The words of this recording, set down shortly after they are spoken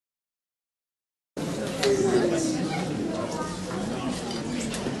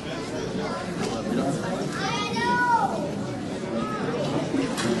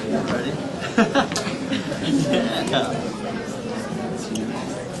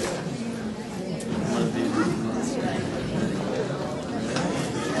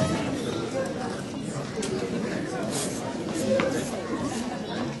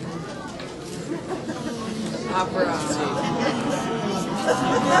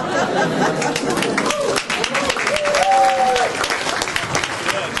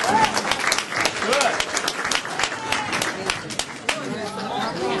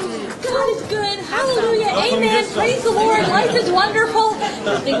Praise the Lord, life is wonderful.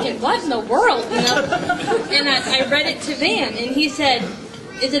 I'm thinking, what in the world, you know? And I read it to Van, and he said,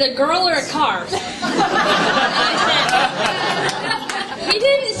 is it a girl or a car? And I said, he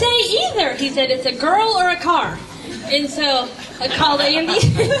didn't say either. He said, it's a girl or a car. And so I called Andy,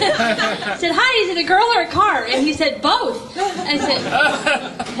 said, hi, is it a girl or a car? And he said, both. I said,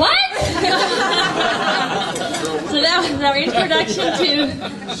 what? So that was our introduction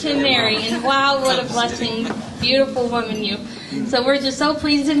to Mary. And wow, what a blessing. Beautiful woman you. So we're just so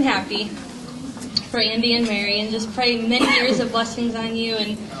pleased and happy for Andy and Mary, and just pray many years of blessings on you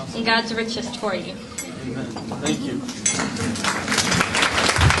and God's richest for you. Amen. Thank you.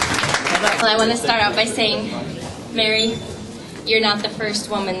 Well, I want to start out by saying, Mary, you're not the first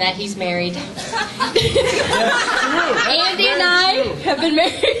woman that he's married. Andy and I have been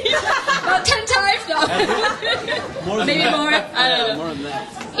married about 10 times now. Maybe more. I don't know. More than that.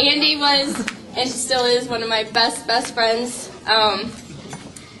 Andy was, and still is, one of my best friends.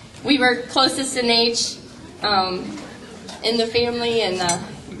 We were closest in age in the family, and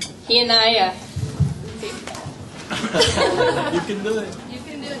he and I... You can do it. You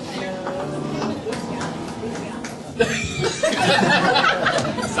can do it.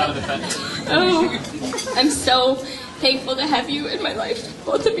 Sound effect. Oh, I'm so thankful to have you in my life,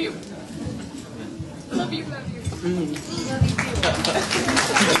 both of you. Love you. Love you.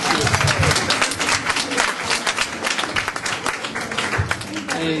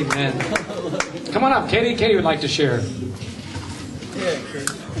 Amen. Come on up, Katie. Katie would like to share. Yeah,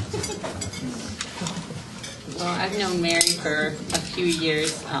 Katie. Well, I've known Mary for a few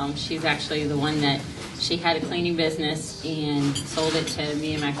years. She's actually the one that she had a cleaning business and sold it to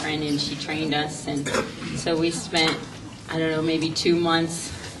me and my friend, and she trained us. And so we spent, I don't know, maybe 2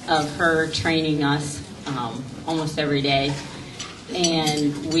 months of her training us almost every day.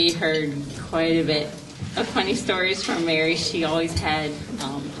 And we heard quite a bit of funny stories from Mary. She always had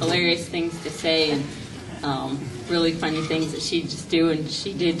hilarious things to say and really funny things that she'd just do, and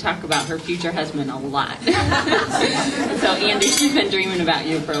she did talk about her future husband a lot. So Andy, she's been dreaming about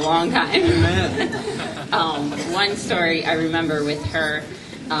you for a long time. One story I remember with her,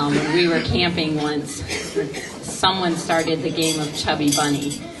 when we were camping once, someone started the game of Chubby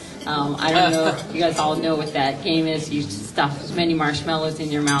Bunny. I don't know if you guys all know what that game is. You stuff as many marshmallows in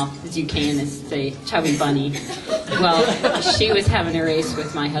your mouth as you can as say Chubby Bunny. Well, she was having a race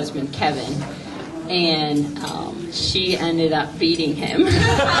with my husband Kevin, and she ended up beating him.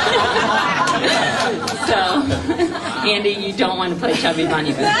 So, Andy, you don't want to play Chubby Bunny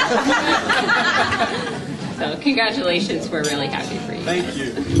with her. So, congratulations. We're really happy for you. Thank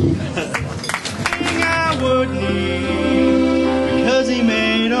you. I would need, because he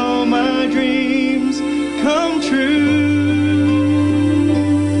made all my dreams come true.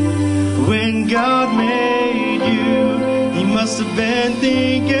 When God made you, he must have been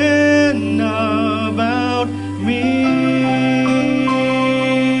thinking about me.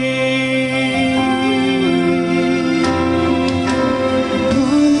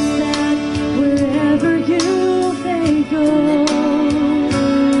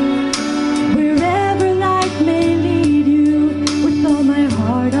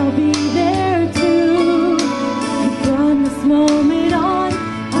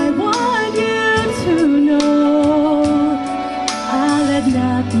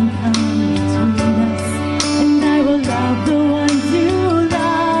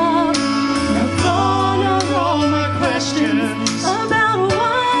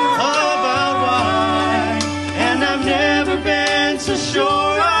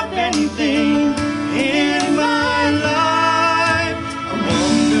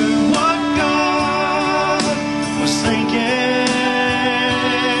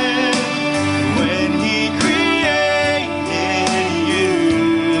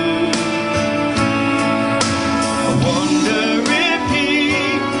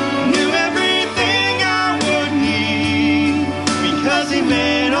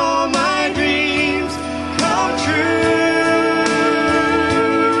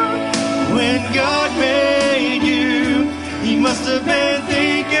 have been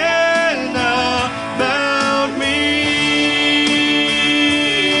thinking about me.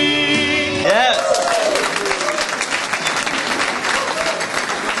 Yes.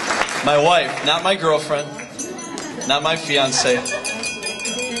 My wife, not my girlfriend, not my fiance.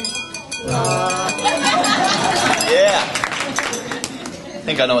 Yeah. I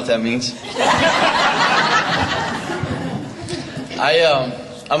think I know what that means.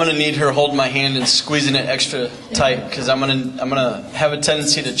 I'm gonna need her holding my hand and squeezing it extra tight because I'm gonna have a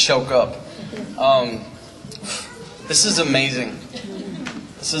tendency to choke up. This is amazing.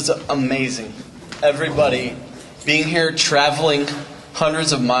 This is amazing. Everybody being here, traveling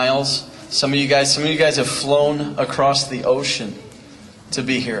hundreds of miles. Some of you guys have flown across the ocean to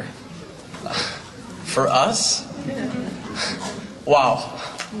be here. For us? Wow.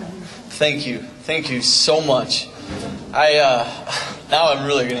 Thank you so much. Now I'm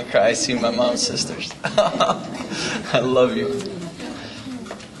really gonna cry seeing my mom's sisters. I love you.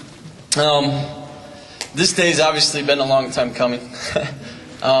 This day's obviously been a long time coming.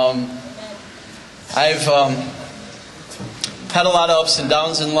 I've had a lot of ups and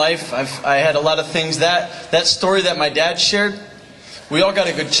downs in life. I had a lot of things. That story that my dad shared, we all got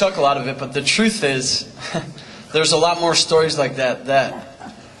a good chuckle out of it, but the truth is, there's a lot more stories like that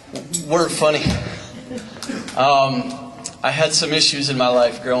weren't funny. I had some issues in my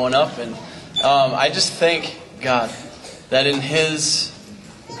life growing up, and I just thank God that in His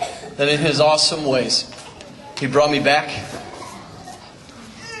awesome ways, He brought me back.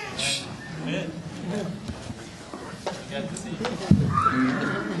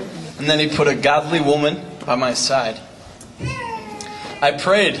 And then He put a godly woman by my side. I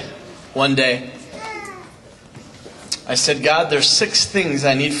prayed one day. I said, God, there's 6 things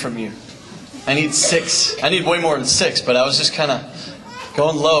I need from you. I need 6. I need way more than 6, but I was just kind of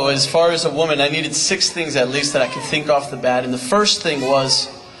going low. As far as a woman, I needed 6 things at least that I could think off the bat. And the first thing was,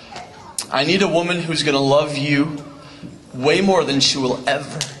 I need a woman who's going to love you way more than she will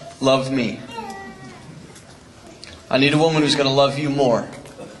ever love me. I need a woman who's going to love you more.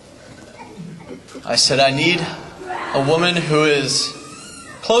 I said, I need a woman who is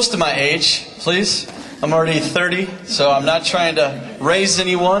close to my age, please. I'm already 30, so I'm not trying to raise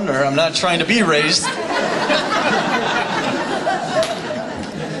anyone, or I'm not trying to be raised.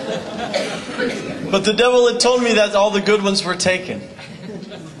 But the devil had told me that all the good ones were taken.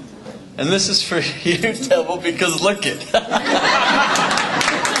 And this is for you, devil, because look it.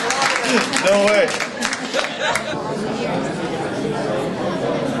 No way.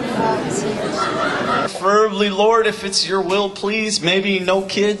 Preferably, Lord, if it's your will, please, maybe no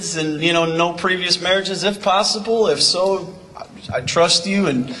kids and, no previous marriages if possible. If so, I trust you,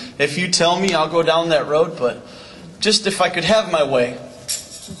 and if you tell me, I'll go down that road. But just if I could have my way.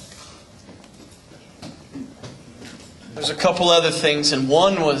 There's a couple other things, and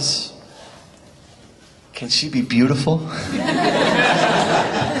one was, can she be beautiful?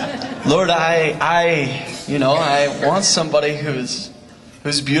 Lord, I want somebody who's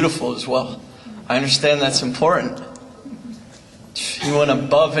beautiful as well. I understand that's important. You went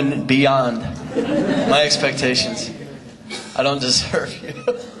above and beyond my expectations. I don't deserve you.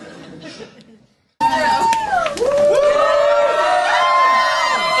 Look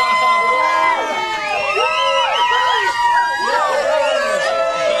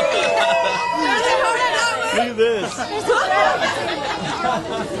at this.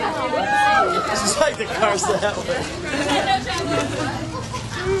 This is like the cars that way.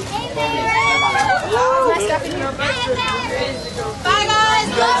 Bye guys.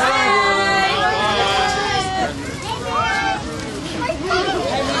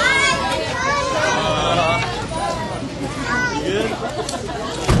 Good.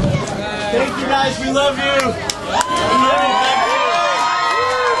 Thank you guys. We love you. We love you.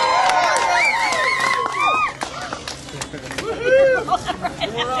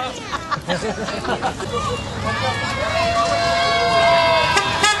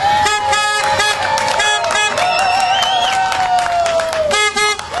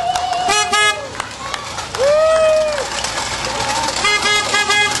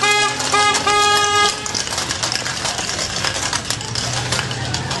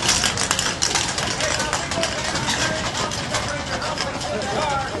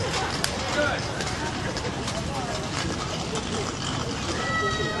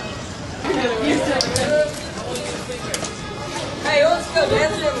 Hey, let's go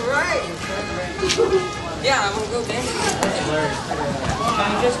dancing in the rain. Yeah, I'm gonna go dancing.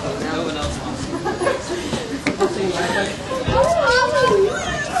 No one else wants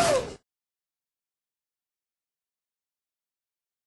to.